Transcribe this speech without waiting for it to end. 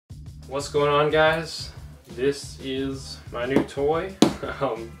What's going on, guys? This is my new toy.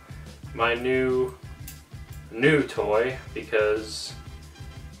 My new toy, because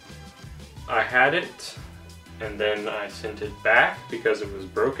I had it and then I sent it back because it was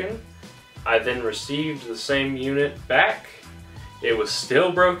broken. I then received the same unit back. It was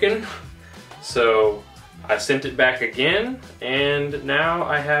still broken, so I sent it back again, and now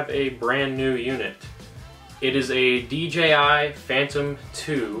I have a brand new unit. It is a DJI Phantom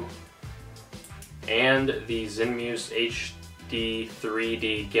 2 and the Zenmuse HD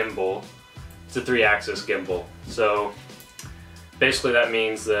 3D gimbal. It's a 3-axis gimbal. So basically that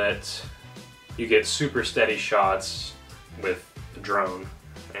means that you get super steady shots with the drone,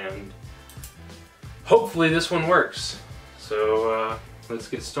 and hopefully this one works. So let's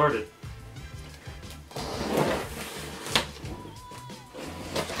get started.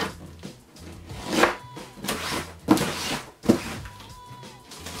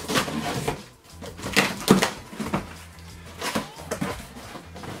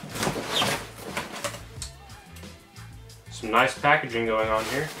 Some nice packaging going on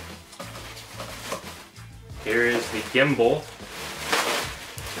here. Here is the gimbal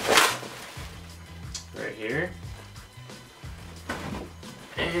right here,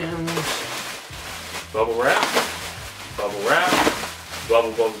 and bubble wrap, bubble wrap,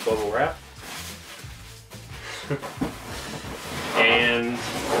 bubble wrap, and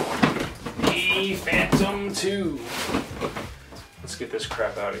the Phantom 2. Let's get this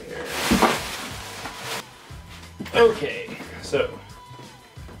crap out of here. Okay, so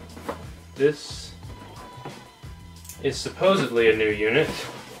this is supposedly a new unit,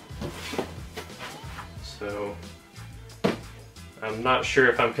 so I'm not sure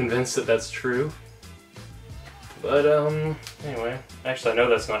if I'm convinced that that's true, but anyway, actually I know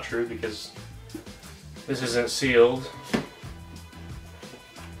that's not true because this isn't sealed.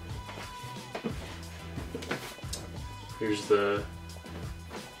 Here's the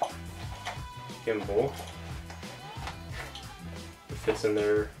gimbal. It fits in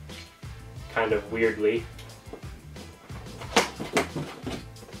there kind of weirdly.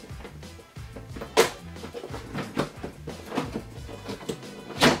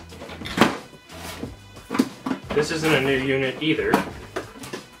 This isn't a new unit either,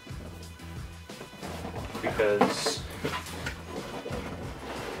 because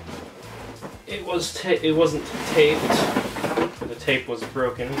it wasn't taped. The tape was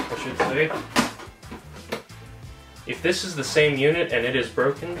broken, I should say. If this is the same unit and it is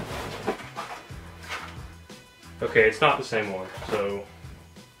broken, okay, it's not the same one, so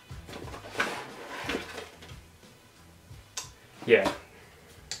yeah.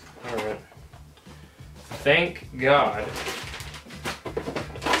 Alright. Thank God.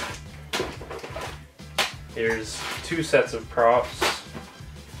 Here's 2 sets of props,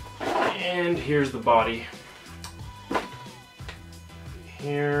 and here's the body.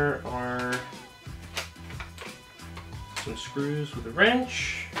 Here are some screws with a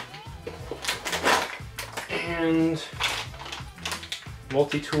wrench, and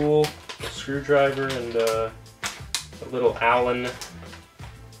multi-tool, screwdriver, and a little Allen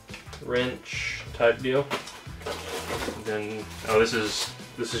wrench type deal. And then, oh, this is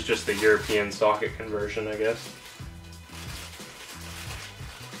just the European socket conversion, I guess.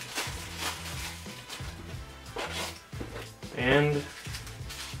 And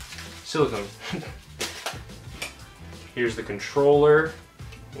silicone. Here's the controller,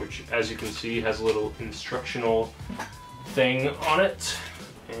 which, as you can see, has a little instructional thing on it,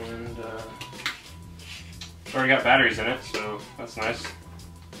 and already got batteries in it, so that's nice.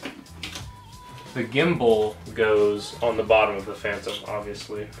 The gimbal goes on the bottom of the Phantom,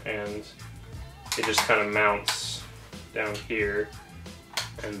 obviously, and it just kind of mounts down here,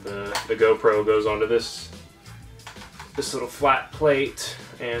 and the GoPro goes onto this little flat plate,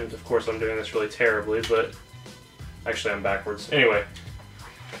 and of course I'm doing this really terribly, but actually I'm backwards. Anyway,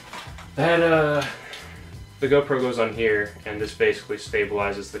 that the GoPro goes on here, and this basically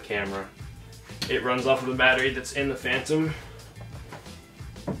stabilizes the camera. It runs off of the battery that's in the Phantom.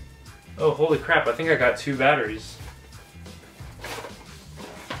 Oh, holy crap, I think I got 2 batteries.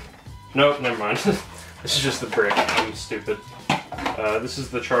 Nope, never mind. This is just the brick. I'm stupid. This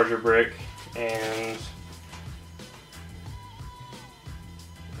is the charger brick, and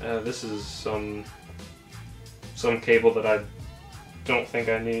this is some cable that I don't think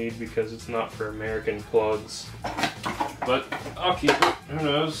I need because it's not for American plugs. But I'll keep it, who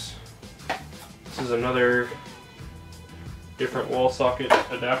knows. This is another different wall socket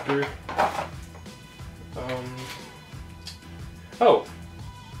adapter. Oh,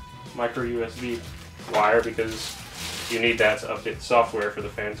 micro USB wire, because you need that to update the software for the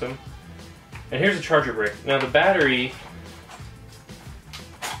Phantom. And here's a charger brick. Now the battery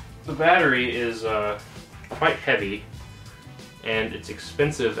is quite heavy, and it's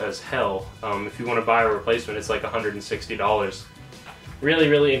expensive as hell. If you want to buy a replacement, it's like $160. Really,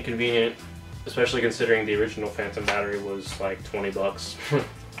 really inconvenient, especially considering the original Phantom battery was like 20 bucks.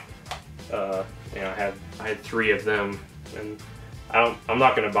 You know, I had 3 of them, and I'm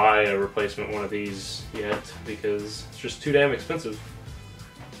not going to buy a replacement one of these yet because it's just too damn expensive.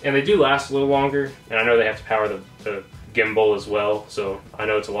 And they do last a little longer, and I know they have to power the gimbal as well, so I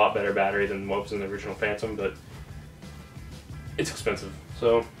know it's a lot better battery than what was in the original Phantom, but it's expensive.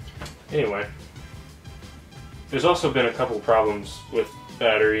 So anyway, there's also been a couple problems with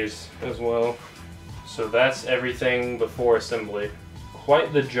batteries as well. So that's everything before assembly.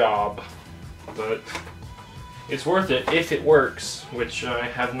 Quite the job, but it's worth it if it works, which I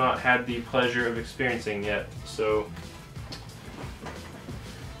have not had the pleasure of experiencing yet. So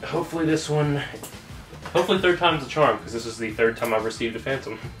hopefully this one, hopefully third time's the charm, because this is the 3rd time I've received a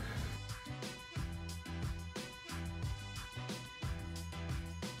Phantom.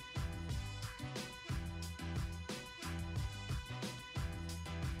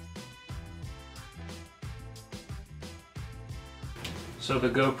 So the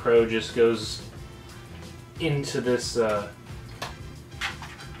GoPro just goes into this, there's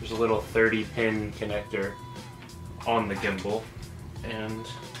a little 30-pin connector on the gimbal, and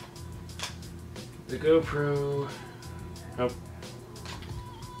the GoPro, the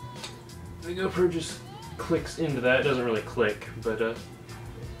GoPro just clicks into that. It doesn't really click, but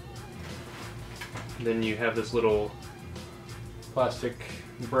then you have this little plastic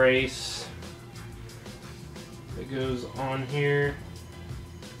brace that goes on here.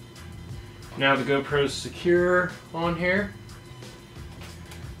 Now the GoPro's secure on here.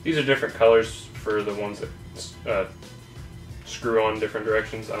 These are different colors for the ones that screw on different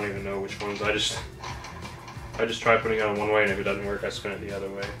directions. I don't even know which ones. I just try putting it on one way, and if it doesn't work, I spin it the other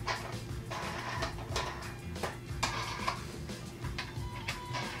way.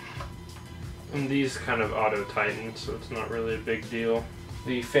 And these kind of auto-tighten, so it's not really a big deal.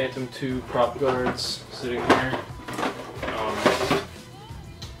 The Phantom 2 prop guards sitting here.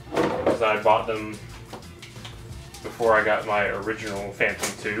 I bought them before I got my original Phantom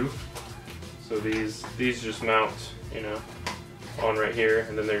 2. So these just mount, you know, on right here,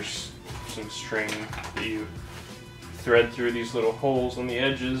 and then there's some string that you thread through these little holes on the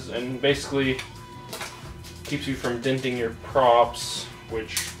edges, and basically keeps you from denting your props,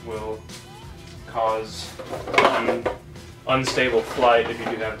 which will cause unstable flight if you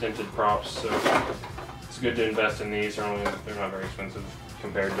do have dented props. So it's good to invest in these. They're not very expensive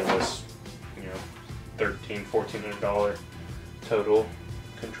compared to this, you know, $1,400 total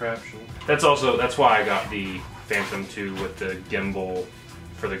contraption. That's why I got the Phantom 2 with the gimbal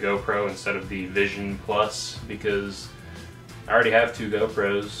for the GoPro instead of the Vision Plus, because I already have 2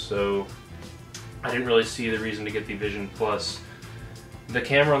 GoPros, so I didn't really see the reason to get the Vision Plus. The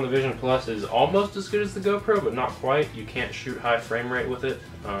camera on the Vision Plus is almost as good as the GoPro, but not quite. You can't shoot high frame rate with it.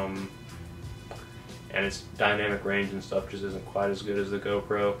 And its dynamic range and stuff just isn't quite as good as the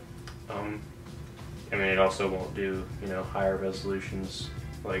GoPro. I mean, it also won't do, you know, higher resolutions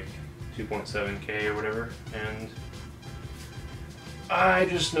like 2.7K or whatever, and I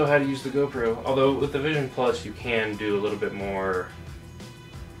just know how to use the GoPro. Although with the Vision Plus you can do a little bit more.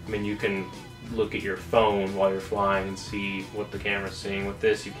 I mean, you can look at your phone while you're flying and see what the camera's seeing. With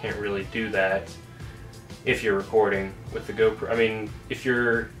this, you can't really do that if you're recording with the GoPro. I mean, if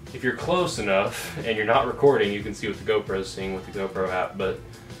you're close enough and you're not recording, you can see what the GoPro's seeing with the GoPro app, but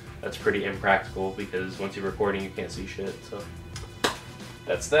that's pretty impractical because once you're recording, you can't see shit. So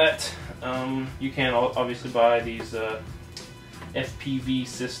that's that. You can obviously buy these FPV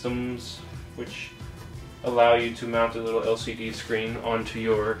systems, which allow you to mount a little LCD screen onto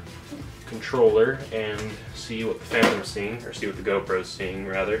your controller and see what the Phantom's seeing, or see what the GoPro's seeing,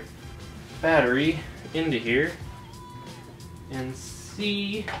 rather. Battery into here and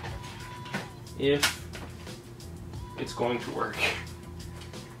see if it's going to work.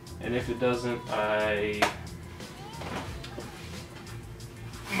 And if it doesn't, I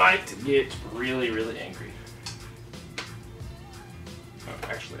might get really, really angry. Oh,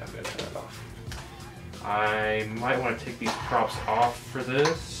 actually, I've got to turn that off. I might want to take these props off for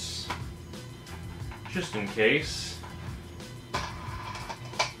this, just in case.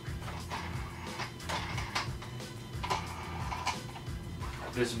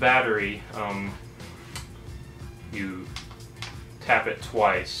 This battery, you tap it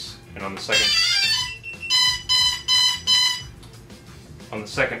twice, and on the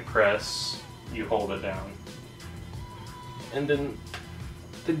second press, you hold it down. And then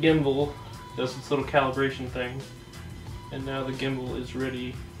the gimbal does its little calibration thing, and now the gimbal is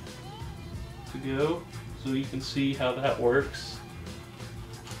ready to go, so you can see how that works.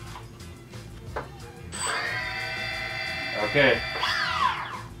 Okay,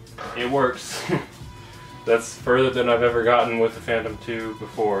 it works. That's further than I've ever gotten with the Phantom 2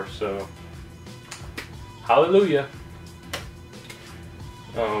 before, so hallelujah.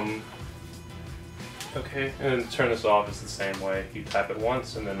 Okay, and to turn this off is the same way. You tap it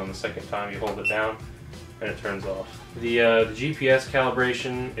once, and then on the second time you hold it down, and it turns off. The GPS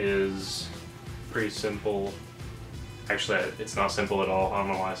calibration is pretty simple. Actually, it's not simple at all. I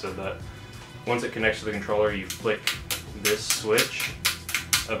don't know why I said that. Once it connects to the controller, you flick this switch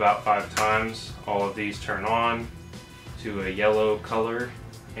about 5 times. All of these turn on to a yellow color,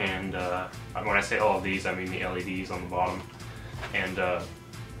 and when I say all of these, I mean the LEDs on the bottom. And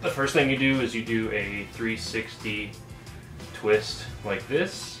the first thing you do is you do a 360 twist like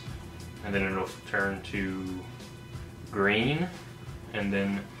this, and then it'll turn to green, and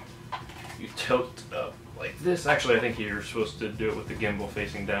then you tilt up like this. Actually, I think you're supposed to do it with the gimbal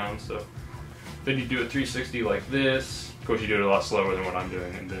facing down, so then you do a 360 like this. Of course, you do it a lot slower than what I'm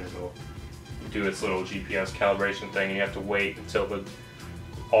doing, and then it'll do its little GPS calibration thing, and you have to wait until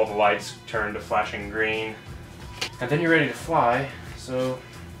all the lights turn to flashing green, and then you're ready to fly. So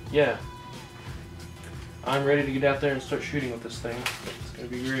yeah, I'm ready to get out there and start shooting with this thing. It's gonna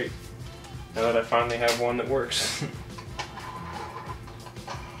be great now that I finally have one that works.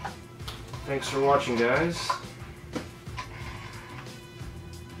 Thanks for watching, guys,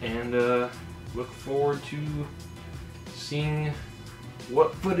 and look forward to seeing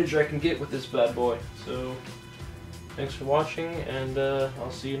what footage I can get with this bad boy. So thanks for watching, and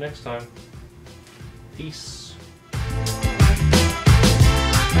I'll see you next time. Peace.